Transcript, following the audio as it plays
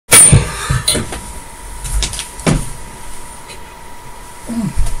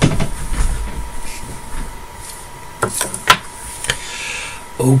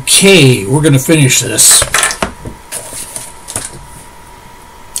Okay, we're going to finish this.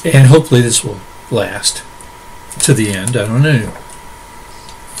 And hopefully this will last to the end. I don't know.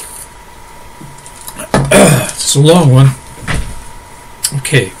 It's a long one.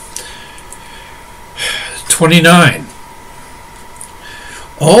 Okay. 29.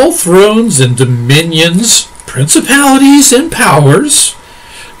 All thrones and dominions, principalities and powers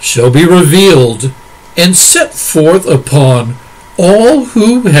shall be revealed and set forth upon all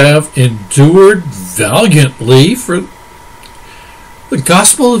who have endured valiantly for the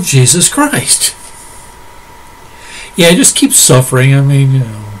gospel of Jesus Christ. Yeah, just keep suffering. I mean,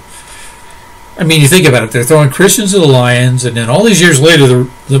 you think about it. They're throwing Christians to the lions, and then all these years later,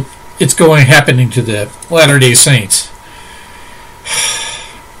 it's happening to the Latter-day Saints.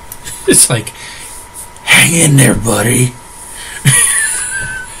 It's like, hang in there, buddy.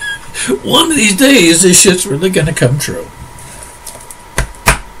 One of these days, this shit's really going to come true.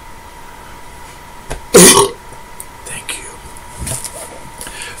 Thank you.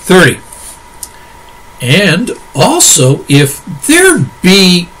 30. And also, if there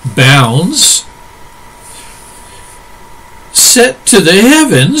be bounds set to the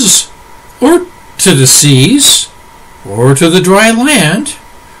heavens, or to the seas, or to the dry land,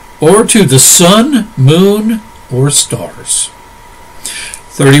 or to the sun, moon, or stars.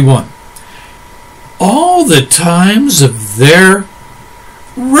 31. All the times of their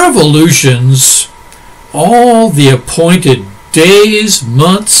revolutions, all the appointed days,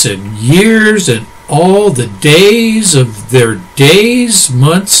 months, and years, and all the days of their days,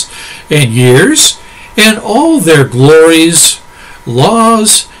 months, and years, and all their glories,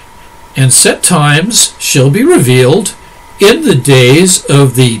 laws, and set times shall be revealed in the days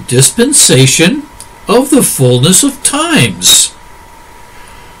of the dispensation of the fullness of times.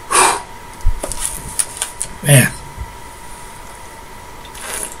 Whew. Man.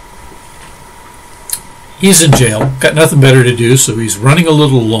 He's in jail, got nothing better to do, so he's running a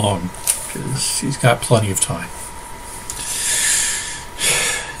little long because he's got plenty of time.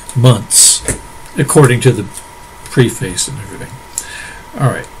 Months, according to the preface and everything.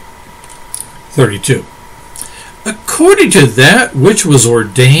 All right. 32. According to that which was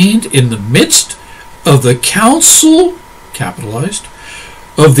ordained in the midst of the council, capitalized,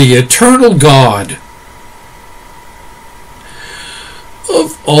 of the eternal God,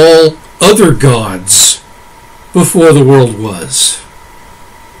 of all other gods before the world was,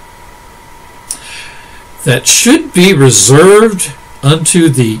 that should be reserved unto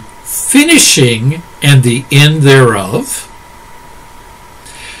the finishing and the end thereof,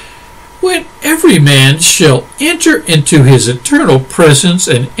 when every man shall enter into his eternal presence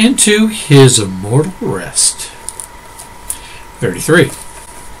and into his immortal rest. 33.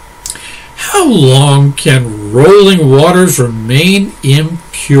 How long can rolling waters remain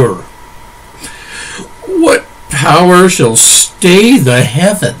impure? What power shall stay the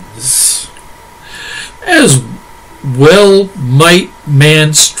heavens? As well might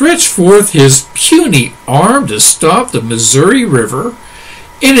man stretch forth his puny arm to stop the Missouri River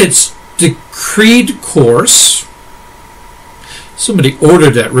in its decreed course. Somebody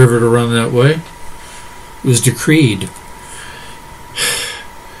ordered that river to run that way. It was decreed.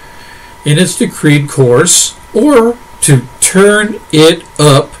 In its decreed course, or to turn it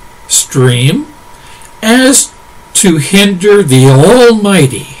upstream, as to hinder the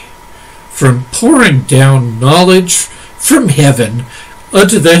Almighty from pouring down knowledge from heaven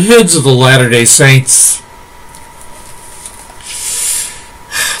unto the heads of the Latter-day Saints.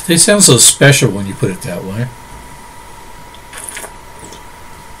 They sound so special when you put it that way.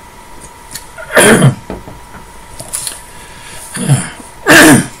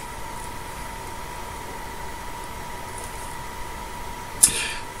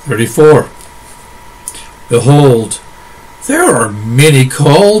 (34) Behold, there are many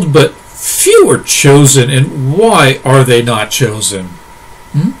called, but few are chosen, and why are they not chosen?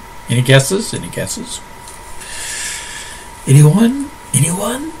 Any guesses? Any guesses? Anyone?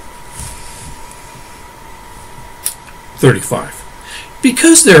 Anyone? 35.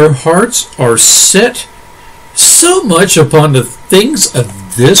 Because their hearts are set so much upon the things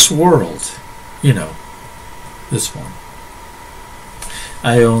of this world. You know, this one.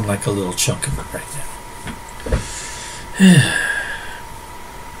 I own like a little chunk of it right now.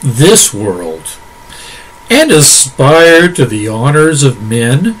 This world, and aspire to the honors of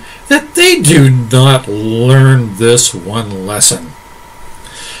men, that they do not learn this one lesson.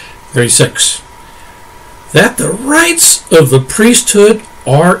 36. That the rights of the priesthood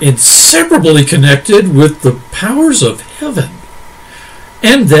are inseparably connected with the powers of heaven,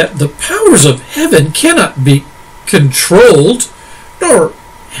 and that the powers of heaven cannot be controlled nor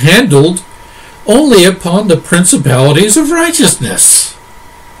handled only upon the principalities of righteousness.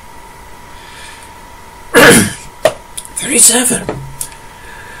 37.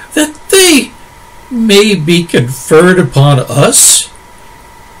 That they may be conferred upon us,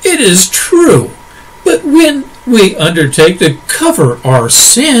 it is true, but when we undertake to cover our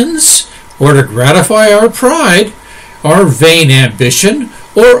sins, or to gratify our pride, our vain ambition,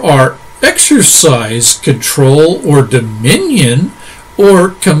 or our exercise, control, or dominion, or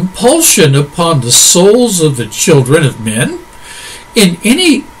compulsion upon the souls of the children of men, in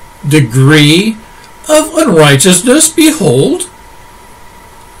any degree of unrighteousness, behold,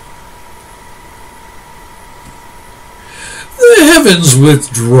 the heavens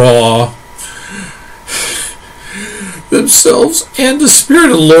withdraw themselves, and the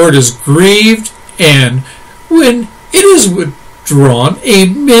Spirit of the Lord is grieved, and when it is withdrawn,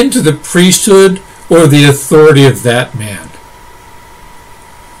 amen to the priesthood or the authority of that man.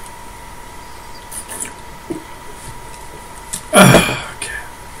 Okay.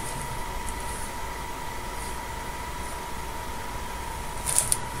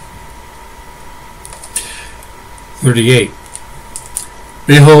 38.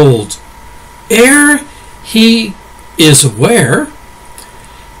 Behold, ere he is aware,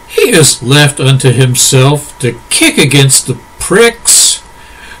 he is left unto himself to kick against the pricks,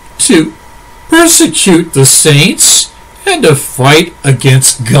 to persecute the saints, and to fight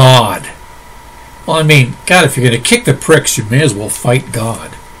against God. Well, I mean, God, if you're going to kick the pricks, you may as well fight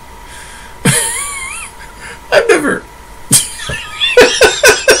God. I've never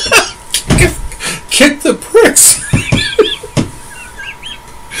kicked the pricks.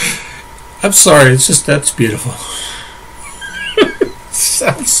 I'm sorry, it's just, that's beautiful.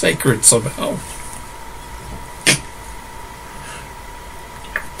 Sounds sacred somehow.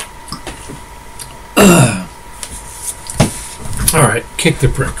 All right, kick the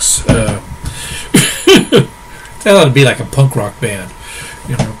pricks. That ought to be like a punk rock band,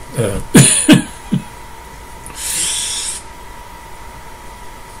 you know.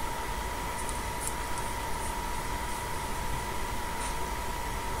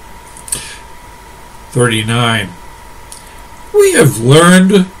 39. We have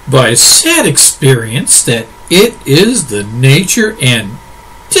learned by sad experience that it is the nature and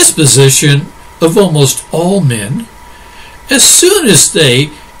disposition of almost all men, as soon as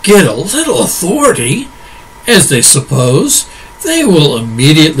they get a little authority, as they suppose, they will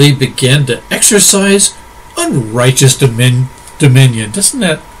immediately begin to exercise unrighteous dominion. Doesn't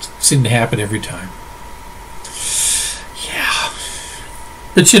that seem to happen every time? Yeah.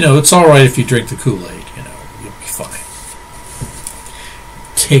 But you know, it's all right if you drink the Kool-Aid. You know, you'll be fine.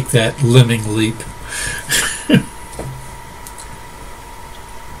 Take that lemming leap.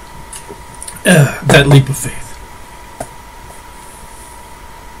 That leap of faith.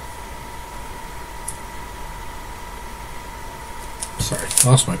 Sorry,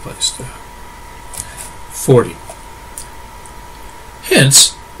 lost my place. 40.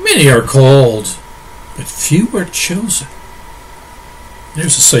 Hence, many are called, but few are chosen.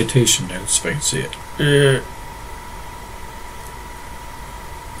 There's a citation there, so I can see it.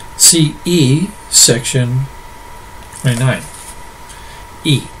 CE, section 29.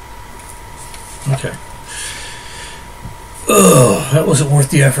 E. Okay. Oh, that wasn't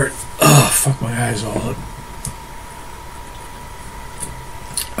worth the effort. Oh, fuck my eyes all up.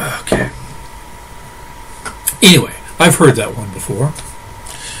 Okay. Anyway, I've heard that one before.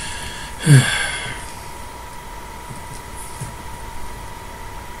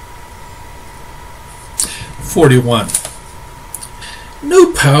 41.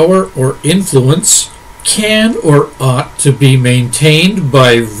 No power or influence can or ought to be maintained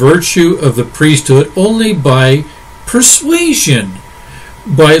by virtue of the priesthood, only by persuasion,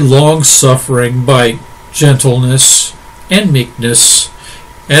 by long-suffering, by gentleness and meekness,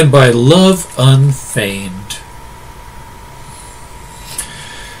 and by love unfeigned.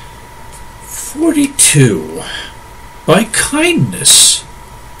 42. By kindness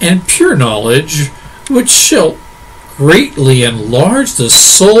and pure knowledge, which shall greatly enlarge the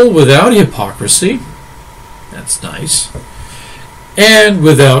soul without hypocrisy. That's nice. And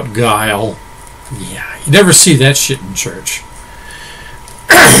without guile. Yeah, you never see that shit in church.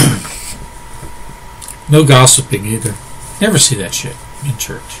 No gossiping either. Never see that shit in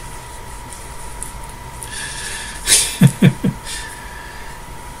church.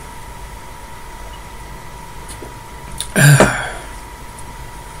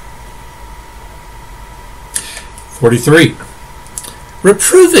 (43)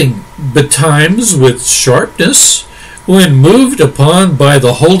 Reproving betimes with sharpness, when moved upon by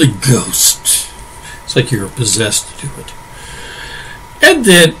the Holy Ghost. It's like you're possessed to do it. and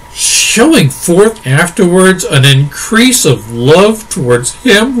then showing forth afterwards an increase of love towards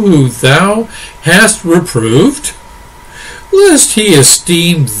him who thou hast reproved, lest he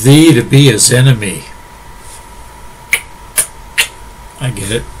esteem thee to be his enemy. I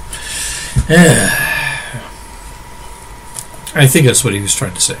get it. I think that's what he was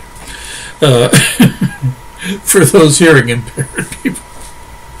trying to say. For those hearing impaired people,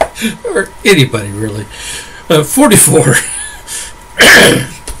 or anybody really. 44.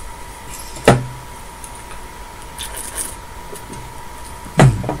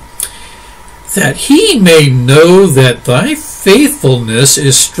 That he may know that thy faithfulness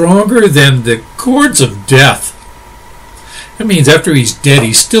is stronger than the cords of death. That means after he's dead,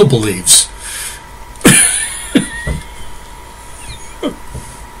 he still believes.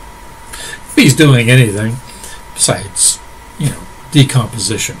 If he's doing anything besides,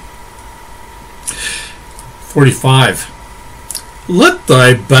 decomposition. 45. Let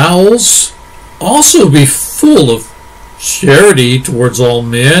thy bowels also be full of charity towards all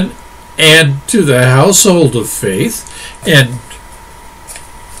men, and to the household of faith. And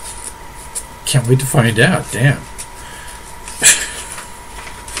can't wait to find out. Damn.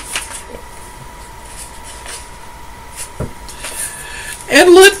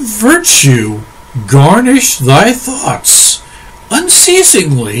 And let virtue garnish thy thoughts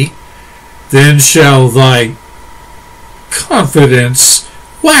unceasingly, then shall thy confidence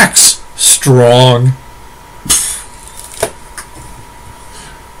wax strong.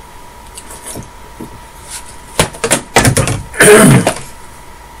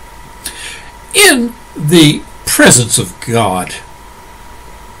 In the presence of God,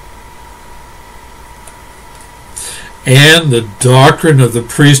 and the doctrine of the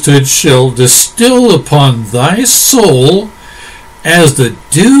priesthood shall distill upon thy soul as the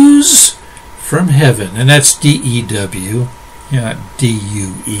dews from heaven. And that's D-E-W, not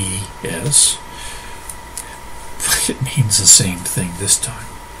D-U-E-S. It means the same thing this time.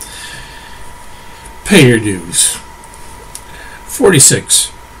 Pay your dues.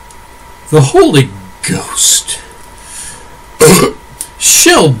 46. The Holy Ghost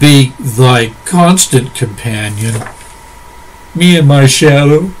shall be thy constant companion, me and my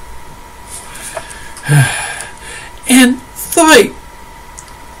shadow, and thy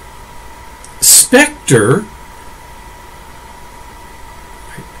spectre,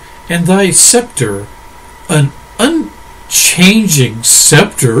 and thy scepter, an unchanging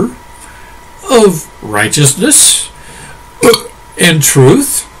scepter of righteousness and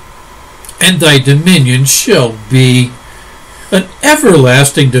truth, and thy dominion shall be an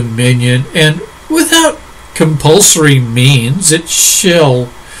everlasting dominion, and without compulsory means it shall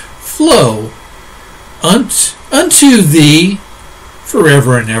flow unto thee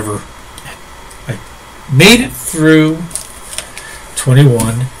forever and ever. I made it through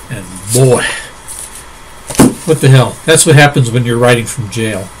 21, and boy, what the hell? That's what happens when you're writing from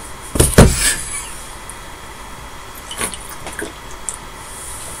jail.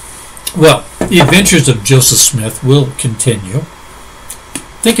 Well, the adventures of Joseph Smith will continue.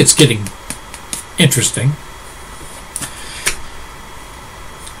 I think it's getting interesting.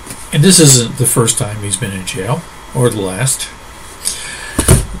 And this isn't the first time he's been in jail, or the last.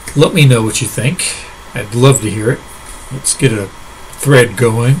 Let me know what you think. I'd love to hear it. Let's get a thread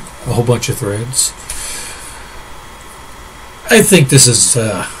going, a whole bunch of threads. I think this is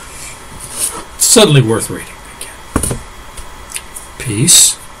suddenly worth reading again.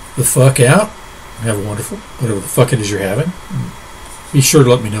 Peace the fuck out. Have a wonderful, whatever the fuck it is you're having. Be sure to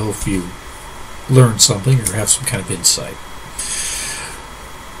let me know if you learned something or have some kind of insight.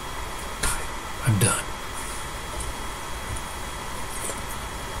 I'm done.